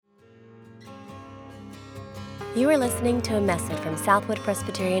You are listening to a message from Southwood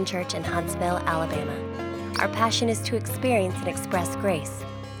Presbyterian Church in Huntsville, Alabama. Our passion is to experience and express grace.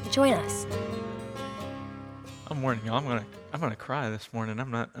 Join us. I'm warning you, I'm gonna cry this morning. I'm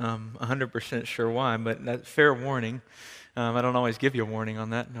not 100% sure why, but that's fair warning. I don't always give you a warning on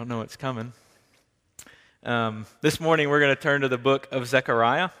that. I don't know what's coming. This morning we're going to turn to the book of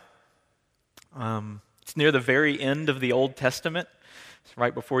Zechariah. It's near the very end of the Old Testament. It's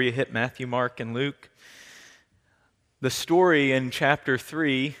right before you hit Matthew, Mark, and Luke. The story in chapter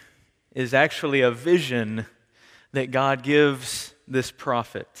 3 is actually a vision that God gives this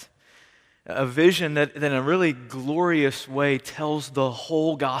prophet. A vision that in a really glorious way tells the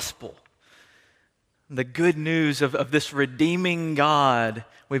whole gospel. The good news of this redeeming God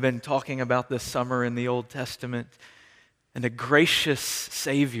we've been talking about this summer in the Old Testament, and a gracious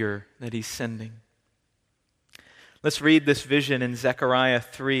Savior that He's sending. Let's read this vision in Zechariah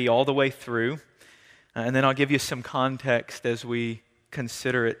 3 all the way through. And then I'll give you some context as we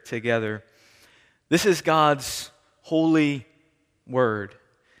consider it together. This is God's holy word.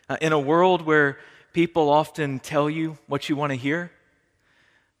 In a world where people often tell you what you want to hear,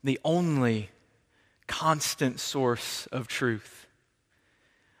 the only constant source of truth.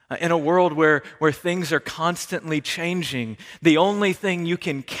 In a world where things are constantly changing, the only thing you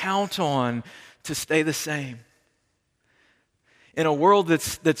can count on to stay the same. In a world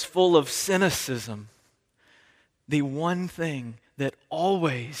that's full of cynicism, the one thing that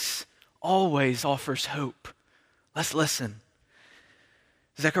always offers hope. Let's listen.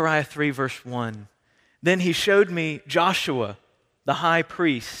 Zechariah 3 verse 1. Then he showed me Joshua, the high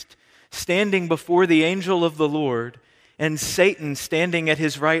priest, standing before the angel of the Lord, and Satan standing at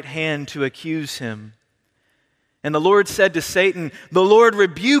his right hand to accuse him. And the Lord said to Satan, "The Lord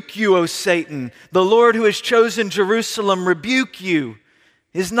rebuke you, O Satan. The Lord who has chosen Jerusalem rebuke you.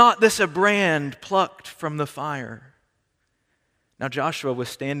 Is not this a brand plucked from the fire?" Now Joshua was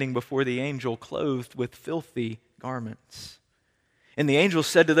standing before the angel, clothed with filthy garments. And the angel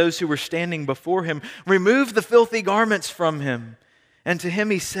said to those who were standing before him, "Remove the filthy garments from him." And to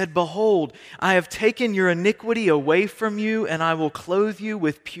him he said, "Behold, I have taken your iniquity away from you, and I will clothe you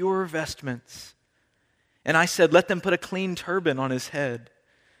with pure vestments." And I said, "Let them put a clean turban on his head."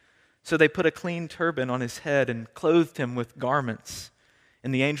 So they put a clean turban on his head and clothed him with garments.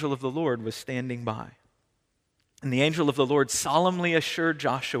 And the angel of the Lord was standing by. And the angel of the Lord solemnly assured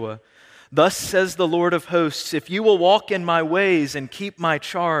Joshua, "Thus says the Lord of hosts, if you will walk in my ways and keep my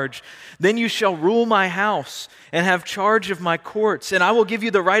charge, then you shall rule my house and have charge of my courts, and I will give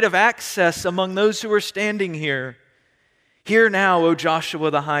you the right of access among those who are standing here. Hear now, O Joshua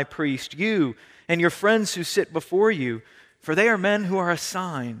the high priest, you and your friends who sit before you, for they are men who are a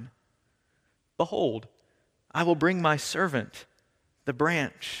sign. Behold, I will bring my servant, the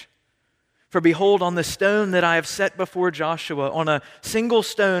branch. For behold, on the stone that I have set before Joshua, on a single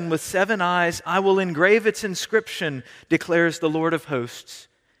stone with 7 eyes, I will engrave its inscription, declares the Lord of hosts.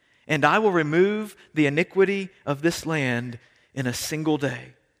 And I will remove the iniquity of this land in a single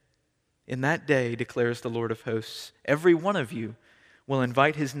day. In that day, declares the Lord of hosts, every one of you will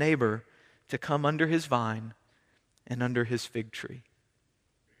invite his neighbor to come under his vine and under his fig tree."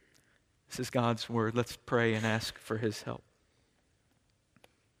 This is God's word. Let's pray and ask for his help.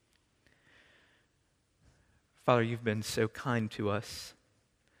 Father, you've been so kind to us,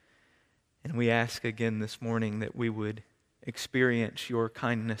 and we ask again this morning that we would experience your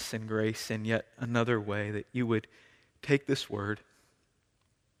kindness and grace in yet another way, that you would take this word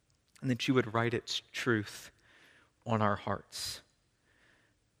and that you would write its truth on our hearts.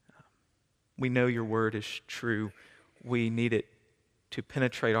 We know your word is true. We need it to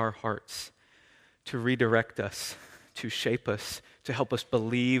penetrate our hearts, to redirect us, to shape us, to help us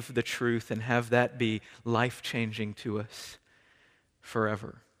believe the truth and have that be life-changing to us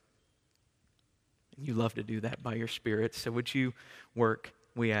forever. You love to do that by your Spirit, so would you work,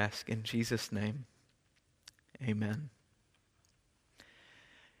 we ask, in Jesus' name. Amen.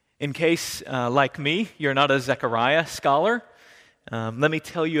 In case, like me, you're not a Zechariah scholar, let me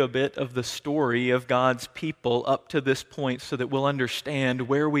tell you a bit of the story of God's people up to this point so that we'll understand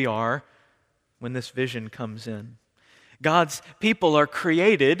where we are when this vision comes in. God's people are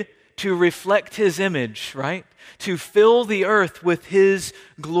created to reflect His image, right? To fill the earth with His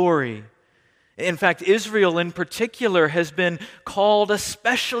glory. In fact, Israel in particular has been called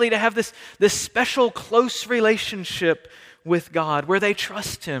especially to have this special close relationship with God where they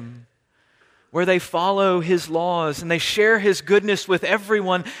trust Him, where they follow His laws and they share His goodness with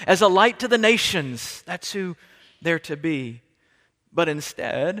everyone as a light to the nations. That's who they're to be. But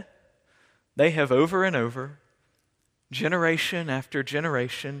instead, they have over and over generation after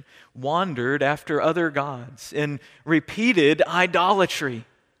generation, wandered after other gods in repeated idolatry.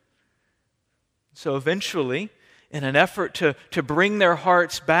 So eventually, in an effort to bring their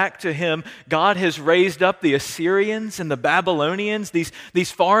hearts back to Him, God has raised up the Assyrians and the Babylonians,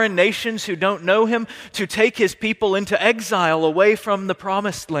 these foreign nations who don't know Him, to take His people into exile away from the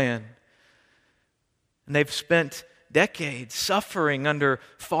Promised Land. And they've spent decades suffering under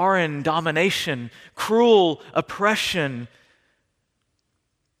foreign domination, cruel oppression.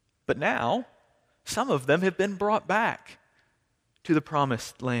 But now, some of them have been brought back to the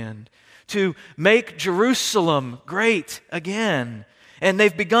Promised Land to make Jerusalem great again. And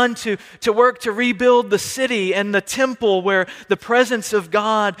they've begun to work to rebuild the city and the temple where the presence of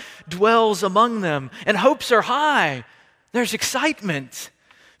God dwells among them. And hopes are high. There's excitement.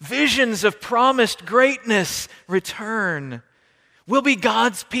 Visions of promised greatness return. We'll be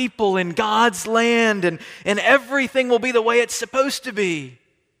God's people in God's land, and everything will be the way it's supposed to be.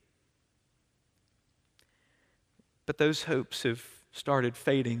 But those hopes have started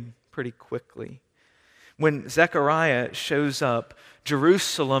fading pretty quickly. When Zechariah shows up,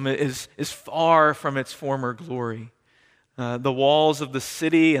 Jerusalem is far from its former glory. The walls of the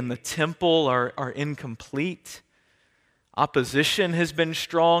city and the temple are incomplete. Opposition has been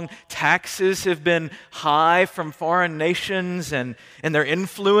strong. Taxes have been high from foreign nations, and their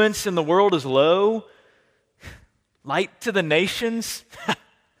influence in the world is low. Light to the nations. They're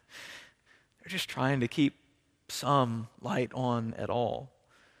just trying to keep some light on at all.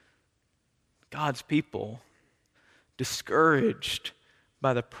 God's people, discouraged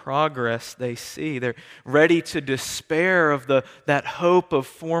by the progress they see. They're ready to despair of that hope of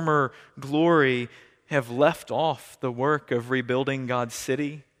former glory, have left off the work of rebuilding God's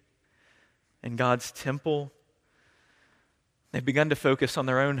city and God's temple. They've begun to focus on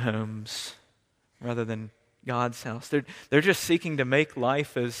their own homes rather than God's house. They're just seeking to make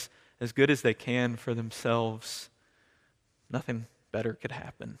life as good as they can for themselves. Nothing better could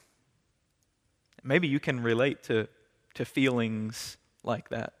happen. Maybe you can relate to feelings like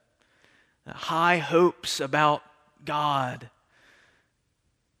that. High hopes about God,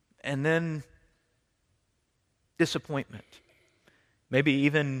 and then disappointment. Maybe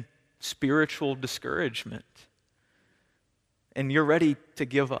even spiritual discouragement. And you're ready to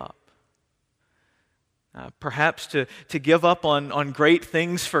give up. Perhaps to give up on great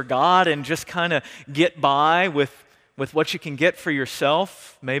things for God and just kind of get by with what you can get for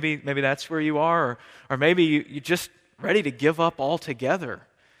yourself. Maybe that's where you are. Or maybe you're just ready to give up altogether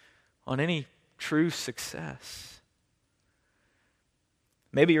on any true success.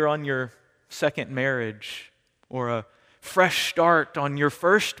 Maybe you're on your second marriage or a fresh start on your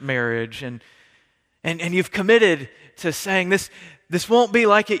first marriage, and you've committed to saying this won't be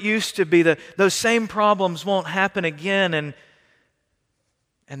like it used to be. Those same problems won't happen again,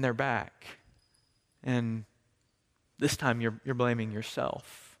 and they're back. And this time you're blaming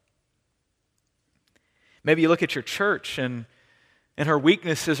yourself. Maybe you look at your church and her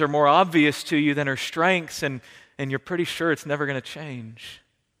weaknesses are more obvious to you than her strengths, and you're pretty sure it's never going to change.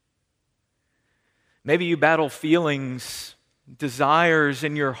 Maybe you battle feelings, desires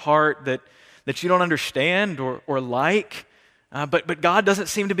in your heart that you don't understand or like, but God doesn't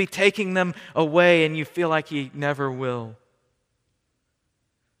seem to be taking them away, and you feel like He never will.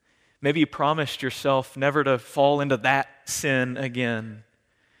 Maybe you promised yourself never to fall into that sin again,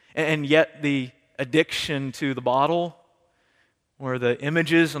 and yet the addiction to the bottle or the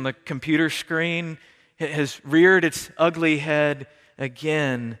images on the computer screen has reared its ugly head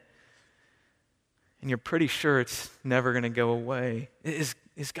again, and you're pretty sure it's never going to go away. Is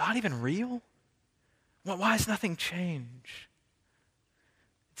God even real? Why has nothing changed?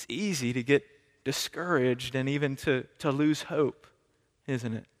 It's easy to get discouraged and even to lose hope,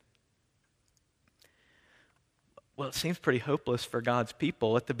 isn't it? Well, it seems pretty hopeless for God's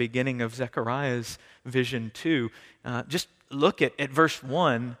people at the beginning of Zechariah's vision too. Just look at verse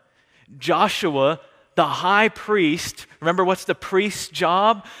 1. Joshua, the high priest, remember what's the priest's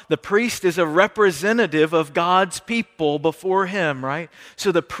job? The priest is a representative of God's people before him, right?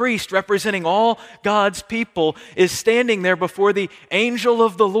 So the priest, representing all God's people, is standing there before the angel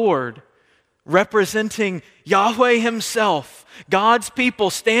of the Lord, representing Yahweh Himself, God's people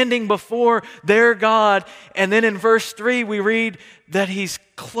standing before their God. And then in verse 3 we read that he's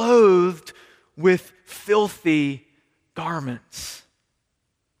clothed with filthy garments.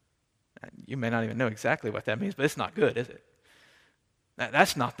 You may not even know exactly what that means, but it's not good, is it?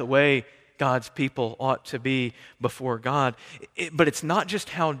 That's not the way God's people ought to be before God. But it's not just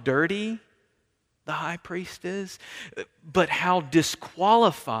how dirty the high priest is, but how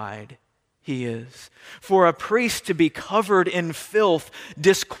disqualified he is. For a priest to be covered in filth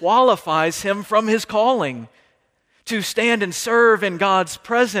disqualifies him from his calling. To stand and serve in God's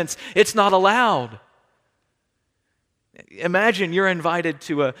presence, it's not allowed. Imagine you're invited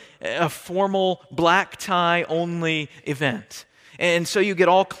to a formal black tie only event. And so you get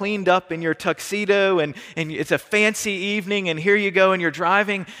all cleaned up in your tuxedo, and it's a fancy evening, and here you go, and you're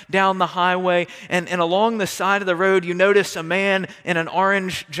driving down the highway, and along the side of the road, you notice a man in an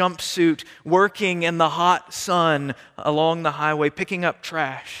orange jumpsuit working in the hot sun along the highway, picking up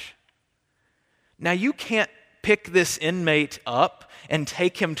trash. Now, you can't pick this inmate up and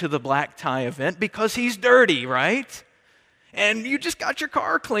take him to the black tie event because he's dirty, right? And you just got your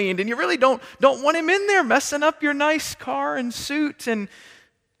car cleaned, and you really don't want him in there messing up your nice car and suit.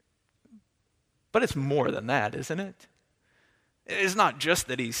 But it's more than that, isn't it? It's not just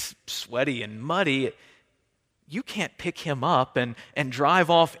that he's sweaty and muddy. You can't pick him up and drive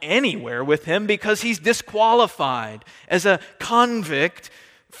off anywhere with him because he's disqualified as a convict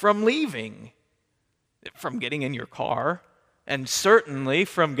from leaving, from getting in your car, and certainly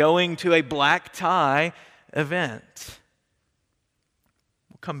from going to a black tie event.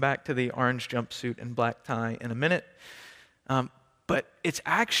 Come back to the orange jumpsuit and black tie in a minute. But it's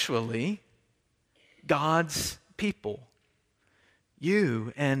actually God's people.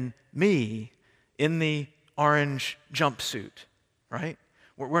 You and me in the orange jumpsuit, right?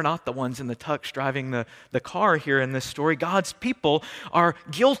 We're not the ones in the tux driving the car here in this story. God's people are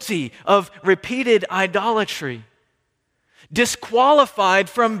guilty of repeated idolatry, disqualified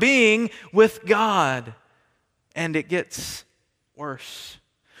from being with God. And it gets worse.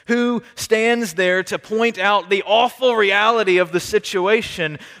 Who stands there to point out the awful reality of the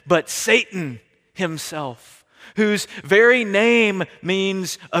situation but Satan himself, whose very name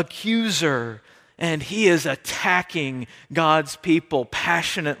means accuser, and he is attacking God's people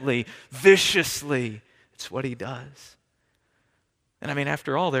passionately, viciously. It's what he does. And I mean,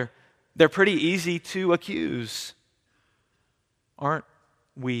 after all, they're pretty easy to accuse, aren't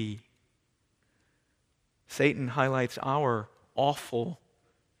we? Satan highlights our awful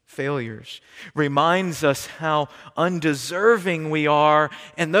failures, reminds us how undeserving we are,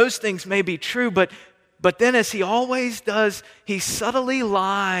 and those things may be true, but then, as he always does, he subtly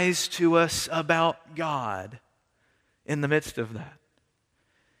lies to us about God in the midst of that.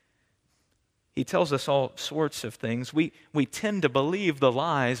 He tells us all sorts of things. We tend to believe the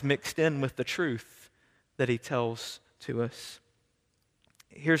lies mixed in with the truth that he tells to us.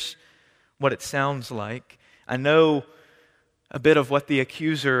 Here's what it sounds like. I know a bit of what the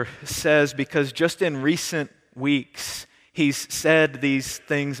accuser says because just in recent weeks, he's said these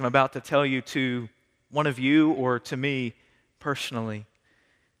things I'm about to tell you to one of you or to me personally.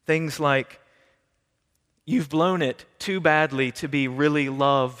 Things like, you've blown it too badly to be really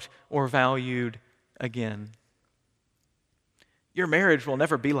loved or valued again. Your marriage will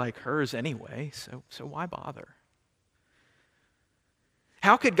never be like hers anyway, so why bother?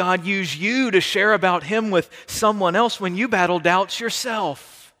 How could God use you to share about Him with someone else when you battle doubts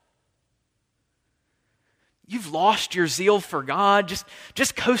yourself? You've lost your zeal for God.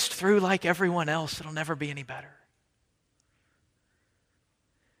 Just coast through like everyone else. It'll never be any better.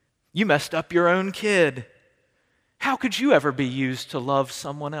 You messed up your own kid. How could you ever be used to love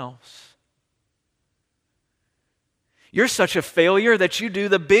someone else? You're such a failure that you do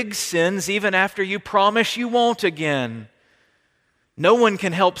the big sins even after you promise you won't again. No one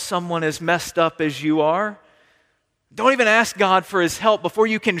can help someone as messed up as you are. Don't even ask God for His help before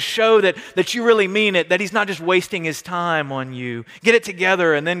you can show that you really mean it, that He's not just wasting His time on you. Get it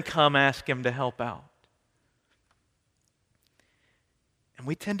together and then come ask Him to help out. And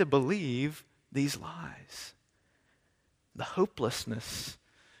we tend to believe these lies. The hopelessness,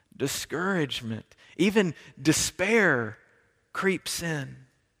 discouragement, even despair creeps in.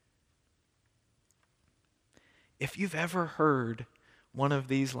 If you've ever heard one of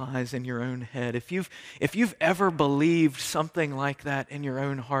these lies in your own head, if you've ever believed something like that in your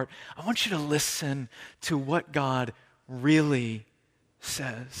own heart, I want you to listen to what God really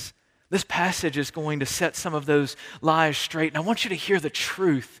says. This passage is going to set some of those lies straight, and I want you to hear the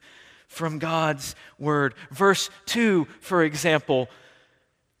truth from God's word. Verse 2, for example,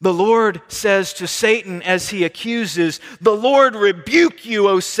 the Lord says to Satan as he accuses, "The Lord rebuke you,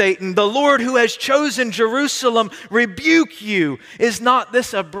 O Satan. The Lord who has chosen Jerusalem rebuke you. Is not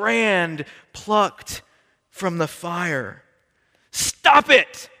this a brand plucked from the fire?" Stop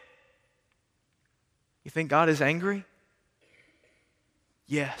it! You think God is angry?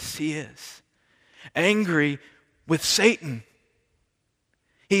 Yes, He is. Angry with Satan.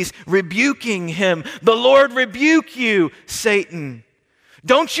 He's rebuking him. "The Lord rebuke you, Satan.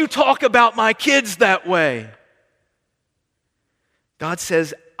 Don't you talk about my kids that way. God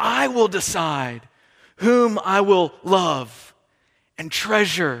says, I will decide whom I will love and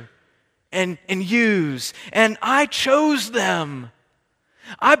treasure and use. And I chose them.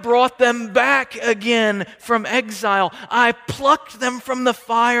 I brought them back again from exile. I plucked them from the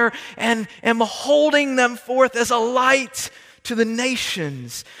fire and am holding them forth as a light to the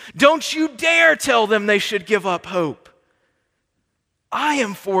nations. Don't you dare tell them they should give up hope. I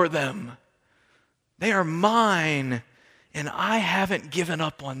am for them. They are mine, and I haven't given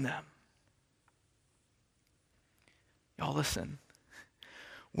up on them. Y'all listen.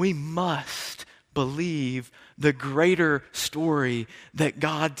 We must believe the greater story that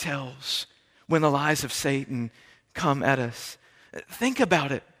God tells when the lies of Satan come at us. Think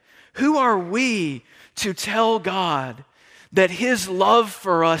about it. Who are we to tell God that his love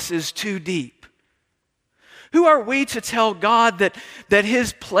for us is too deep? Who are we to tell God that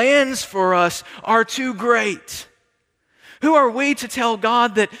his plans for us are too great? Who are we to tell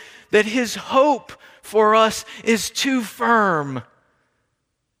God that his hope for us is too firm?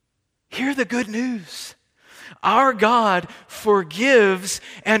 Hear the good news. Our God forgives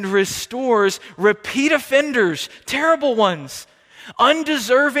and restores repeat offenders, terrible ones,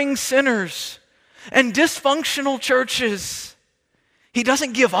 undeserving sinners, and dysfunctional churches. He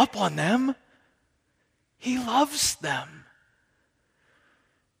doesn't give up on them. He loves them.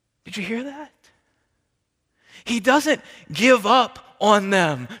 Did you hear that? He doesn't give up on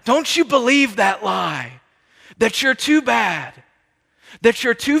them. Don't you believe that lie, that you're too bad, that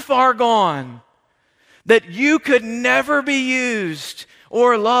you're too far gone, that you could never be used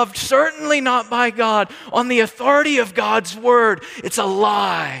or loved, certainly not by God, on the authority of God's word. It's a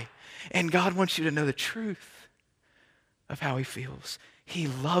lie. And God wants you to know the truth of how he feels. He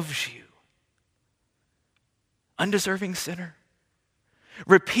loves you. Undeserving sinner.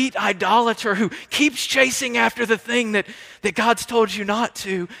 Repeat idolater who keeps chasing after the thing that God's told you not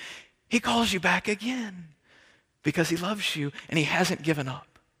to. He calls you back again because he loves you and he hasn't given up.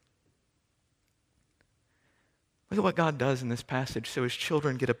 Look at what God does in this passage so his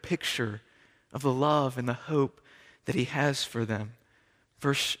children get a picture of the love and the hope that he has for them.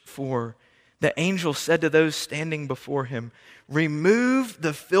 Verse 4, the angel said to those standing before him, remove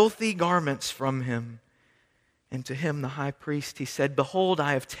the filthy garments from him. And to him, the high priest, he said, behold,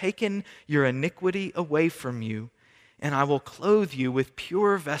 I have taken your iniquity away from you, and I will clothe you with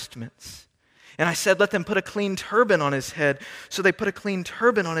pure vestments. And I said, let them put a clean turban on his head. So they put a clean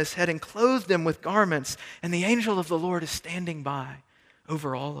turban on his head and clothed him with garments. And the angel of the Lord is standing by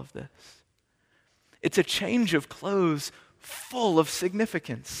over all of this. It's a change of clothes full of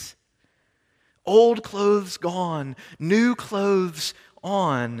significance. Old clothes gone, new clothes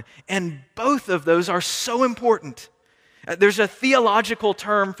on. And both of those are so important. There's a theological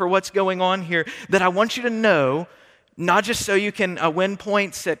term for what's going on here that I want you to know, not just so you can win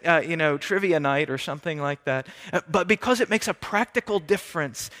points at trivia night or something like that, but because it makes a practical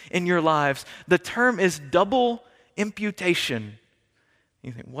difference in your lives. The term is double imputation.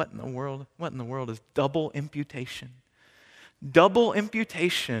 You think, what in the world is double imputation? Double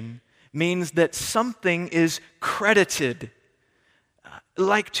imputation means that something is credited,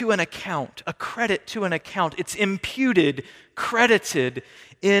 like to an account, a credit to an account. It's imputed, credited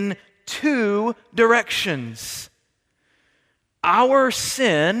in two directions. Our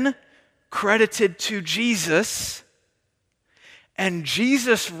sin credited to Jesus, and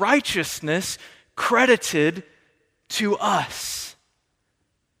Jesus' righteousness credited to us.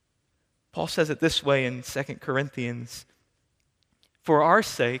 Paul says it this way in 2 Corinthians. For our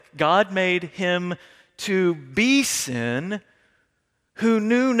sake, God made him to be sin who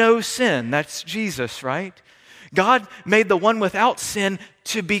knew no sin. That's Jesus, right? God made the one without sin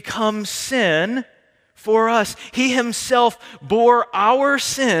to become sin for us. He himself bore our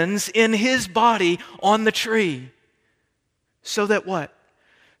sins in his body on the tree. So that what?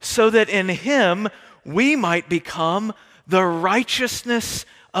 So that in him we might become the righteousness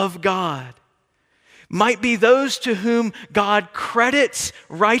of God. Might be those to whom God credits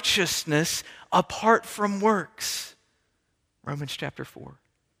righteousness apart from works. Romans chapter 4.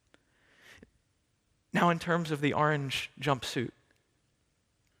 Now, in terms of the orange jumpsuit,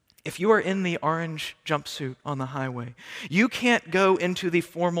 if you are in the orange jumpsuit on the highway, you can't go into the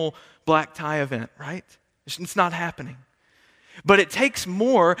formal black tie event, right? It's not happening. But it takes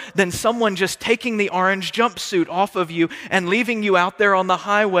more than someone just taking the orange jumpsuit off of you and leaving you out there on the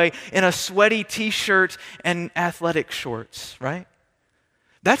highway in a sweaty t-shirt and athletic shorts, right?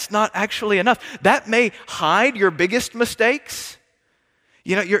 That's not actually enough. That may hide your biggest mistakes.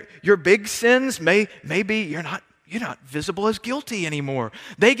 You know, your big sins may be you're you're not visible as guilty anymore.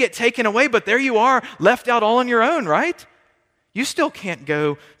 They get taken away, but there you are, left out all on your own, right? You still can't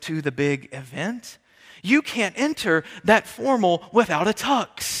go to the big event. You can't enter that formal without a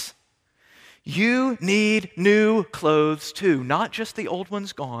tux. You need new clothes too, not just the old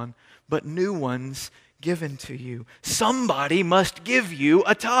ones gone, but new ones given to you. Somebody must give you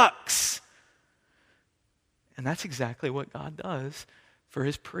a tux. And that's exactly what God does for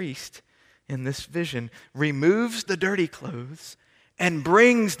his priest in this vision. Removes the dirty clothes and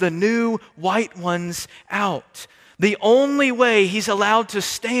brings the new white ones out. The only way he's allowed to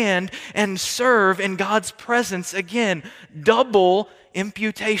stand and serve in God's presence again. Double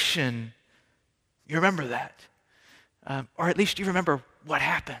imputation. You remember that? Or at least you remember what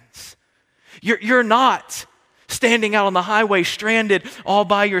happens. You're not standing out on the highway stranded all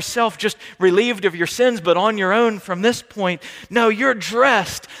by yourself, just relieved of your sins, but on your own from this point. No, you're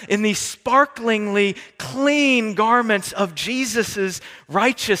dressed in these sparklingly clean garments of Jesus'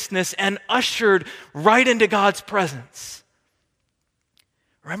 righteousness and ushered right into God's presence.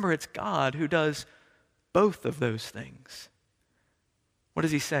 Remember, it's God who does both of those things. What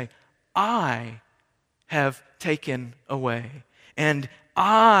does he say? I have taken away, and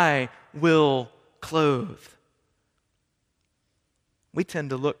I will clothe. We tend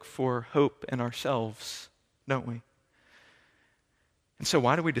to look for hope in ourselves, don't we? And so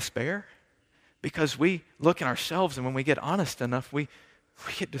why do we despair? Because we look in ourselves, and when we get honest enough, we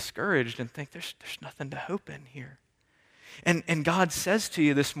get discouraged and think there's nothing to hope in here. And God says to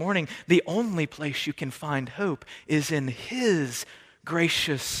you this morning, the only place you can find hope is in his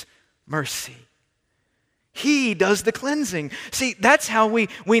gracious mercy. He does the cleansing. See, that's how we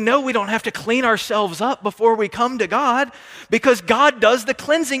know we don't have to clean ourselves up before we come to God, because God does the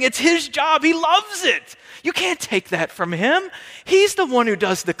cleansing. It's his job. He loves it. You can't take that from him. He's the one who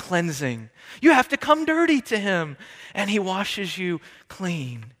does the cleansing. You have to come dirty to him, and he washes you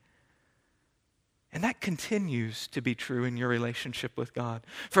clean. And that continues to be true in your relationship with God.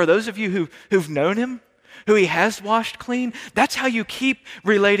 For those of you who've known him, who he has washed clean, that's how you keep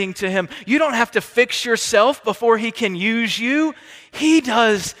relating to him. You don't have to fix yourself before he can use you. He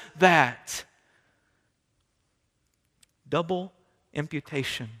does that. Double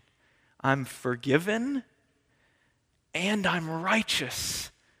imputation. I'm forgiven and I'm righteous,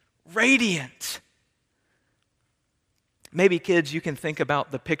 radiant. Maybe kids, you can think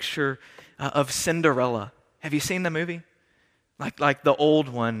about the picture of Cinderella. Have you seen the movie? Like the old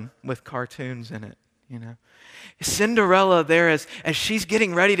one with cartoons in it. You know, Cinderella there as she's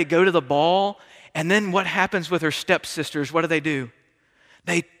getting ready to go to the ball, and then what happens with her stepsisters? What do?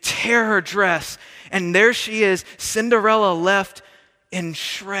 They tear her dress, and there she is, Cinderella left in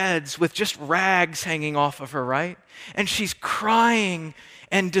shreds with just rags hanging off of her, right? And she's crying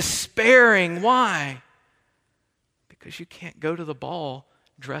and despairing. Why? Because you can't go to the ball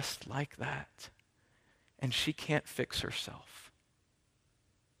dressed like that, and she can't fix herself.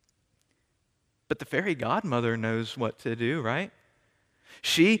 But the fairy godmother knows what to do, right?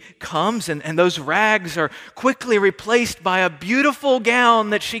 She comes and those rags are quickly replaced by a beautiful gown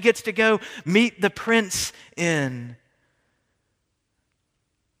that she gets to go meet the prince in.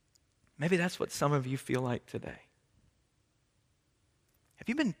 Maybe that's what some of you feel like today. Have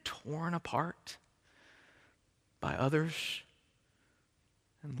you been torn apart by others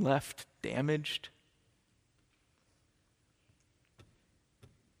and left damaged?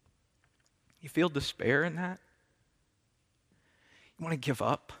 You feel despair in that? You want to give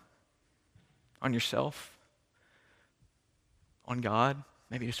up on yourself, on God?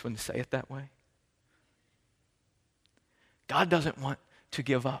 Maybe you just wouldn't say it that way. God doesn't want to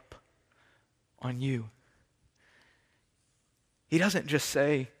give up on you. He doesn't just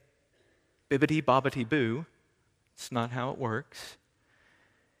say, bibbity bobbity boo. It's not how it works.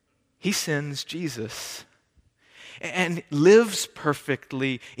 He sends Jesus and lives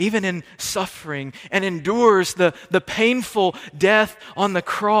perfectly, even in suffering, and endures the painful death on the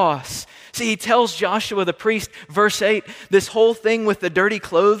cross. See, he tells Joshua the priest, verse 8, this whole thing with the dirty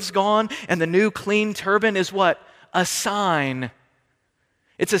clothes gone and the new clean turban is what? A sign.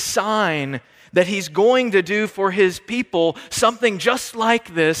 It's a sign that he's going to do for his people something just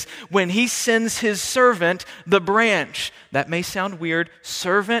like this when he sends his servant, the branch. That may sound weird,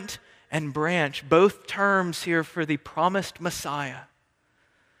 servant and branch, both terms here for the promised Messiah,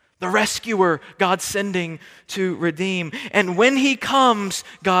 the rescuer God's sending to redeem. And when he comes,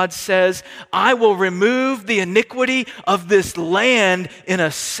 God says, I will remove the iniquity of this land in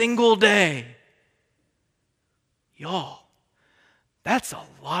a single day. Y'all, that's a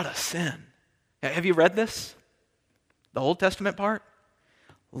lot of sin. Have you read this? The Old Testament part?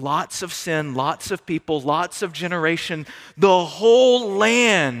 lots of sin, lots of people, lots of generation, the whole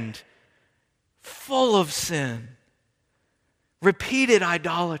land full of sin, repeated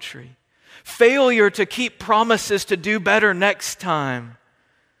idolatry, failure to keep promises to do better next time,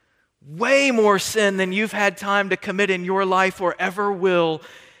 way more sin than you've had time to commit in your life or ever will.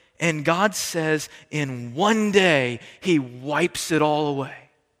 And God says in one day, He wipes it all away.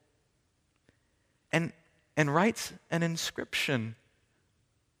 And writes an inscription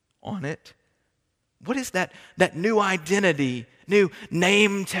on it. What is that new identity, new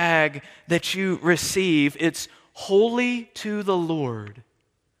name tag that you receive? It's holy to the Lord,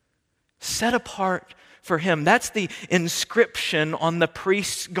 set apart for Him. That's the inscription on the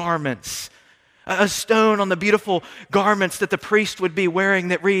priest's garments. A stone on the beautiful garments that the priest would be wearing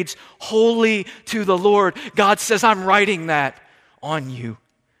that reads, holy to the Lord. God says, I'm writing that on you,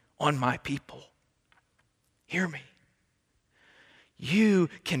 on my people. Hear me. You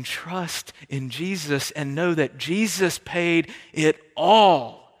can trust in Jesus and know that Jesus paid it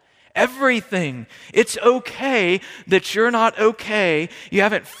all. Everything. It's okay that you're not okay. You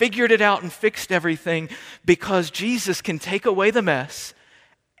haven't figured it out and fixed everything, because Jesus can take away the mess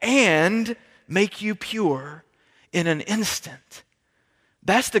and make you pure in an instant.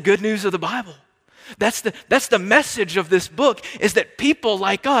 That's the good news of the Bible. That's the message of this book, is that people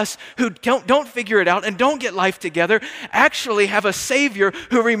like us who don't figure it out and don't get life together actually have a Savior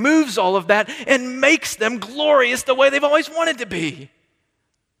who removes all of that and makes them glorious the way they've always wanted to be.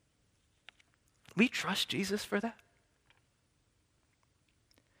 We trust Jesus for that.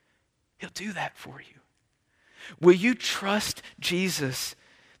 He'll do that for you. Will you trust Jesus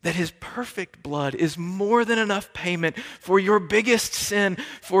that His perfect blood is more than enough payment for your biggest sin,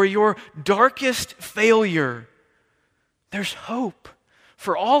 for your darkest failure? There's hope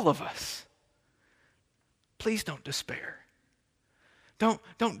for all of us. Please don't despair.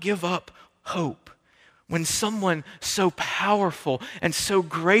 Don't give up hope when someone so powerful and so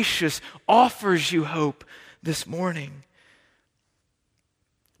gracious offers you hope this morning.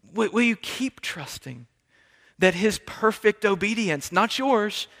 Will you keep trusting that His perfect obedience, not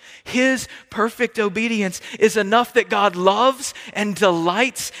yours, His perfect obedience is enough, that God loves and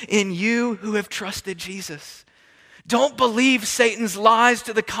delights in you who have trusted Jesus? Don't believe Satan's lies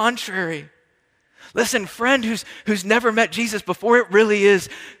to the contrary. Listen, friend who's never met Jesus before, it really is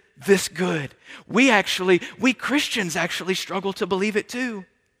this good. We Christians actually struggle to believe it too.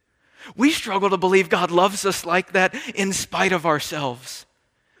 We struggle to believe God loves us like that in spite of ourselves.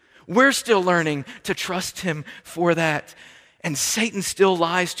 We're still learning to trust Him for that. And Satan still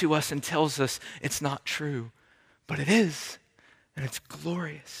lies to us and tells us it's not true. But it is. And it's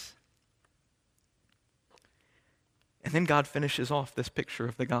glorious. And then God finishes off this picture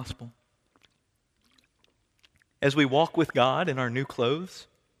of the gospel. As we walk with God in our new clothes,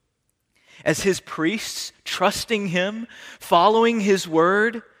 as His priests, trusting Him, following His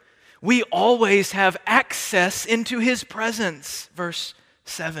word, we always have access into His presence. Verse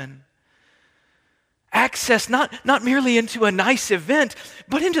 7. Access not merely into a nice event,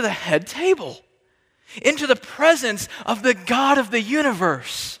 but into the head table, into the presence of the God of the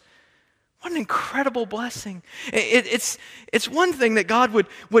universe. What an incredible blessing. It's one thing that God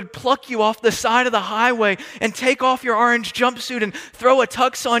would pluck you off the side of the highway and take off your orange jumpsuit and throw a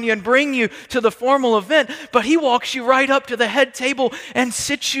tux on you and bring you to the formal event, but He walks you right up to the head table and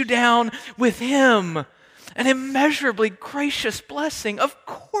sits you down with Him. An immeasurably gracious blessing. Of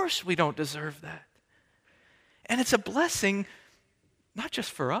course we don't deserve that. And it's a blessing not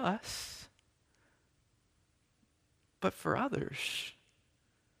just for us, but for others.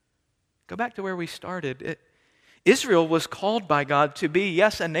 Go back to where we started. Israel was called by God to be,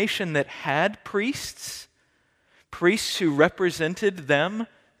 yes, a nation that had priests who represented them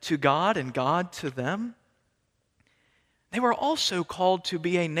to God and God to them. They were also called to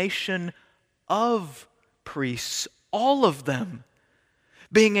be a nation of priests, all of them,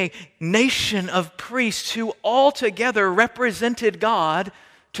 being a nation of priests who all together represented God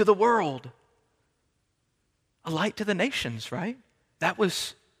to the world. A light to the nations, right? That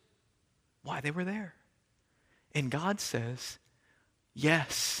was why they were there. And God says,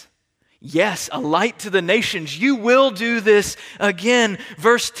 yes, a light to the nations. You will do this again.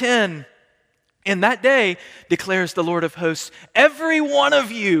 Verse 10. In that day, declares the Lord of hosts, every one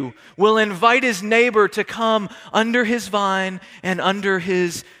of you will invite his neighbor to come under his vine and under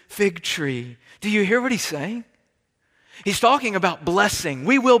his fig tree. Do you hear what he's saying? He's talking about blessing.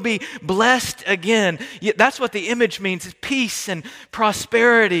 We will be blessed again. That's what the image means, is peace and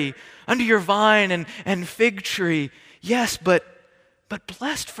prosperity under your vine and fig tree. Yes, but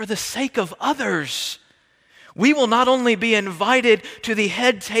blessed for the sake of others. We will not only be invited to the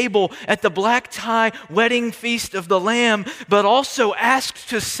head table at the black tie wedding feast of the Lamb, but also asked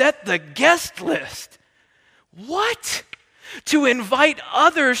to set the guest list. What? To invite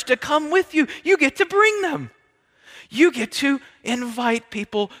others to come with you. You get to bring them. You get to invite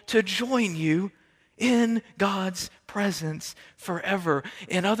people to join you in God's presence forever.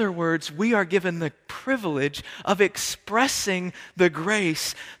 In other words, we are given the privilege of expressing the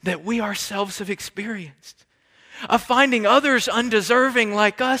grace that we ourselves have experienced, of finding others undeserving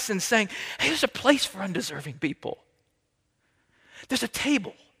like us and saying, hey, there's a place for undeserving people. There's a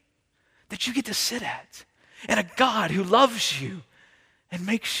table that you get to sit at, and a God who loves you and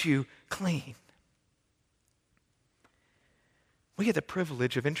makes you clean. We get the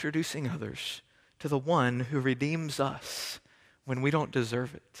privilege of introducing others to the one who redeems us when we don't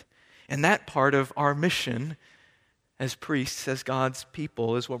deserve it. And that part of our mission as priests, as God's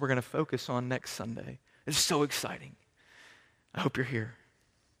people, is what we're going to focus on next Sunday. It's so exciting. I hope you're here.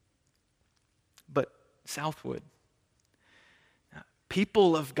 But Southwood,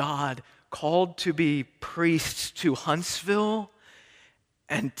 people of God called to be priests to Huntsville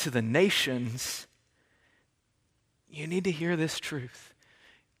and to the nations, you need to hear this truth.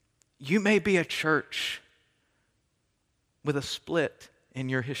 You may be a church with a split in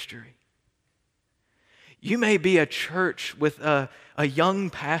your history. You may be a church with a young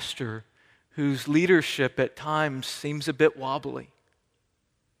pastor whose leadership at times seems a bit wobbly.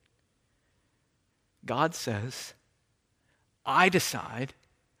 God says, I decide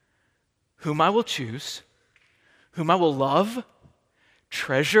whom I will choose, whom I will love,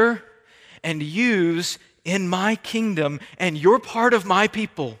 treasure, and use in my kingdom, and you're part of my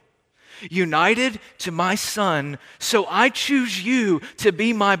people, united to my Son. So I choose you to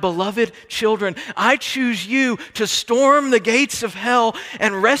be my beloved children. I choose you to storm the gates of hell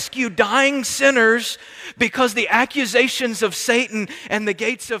and rescue dying sinners, because the accusations of Satan and the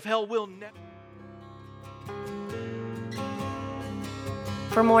gates of hell will never.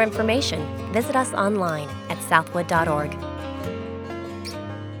 For more information, visit us online at southwood.org.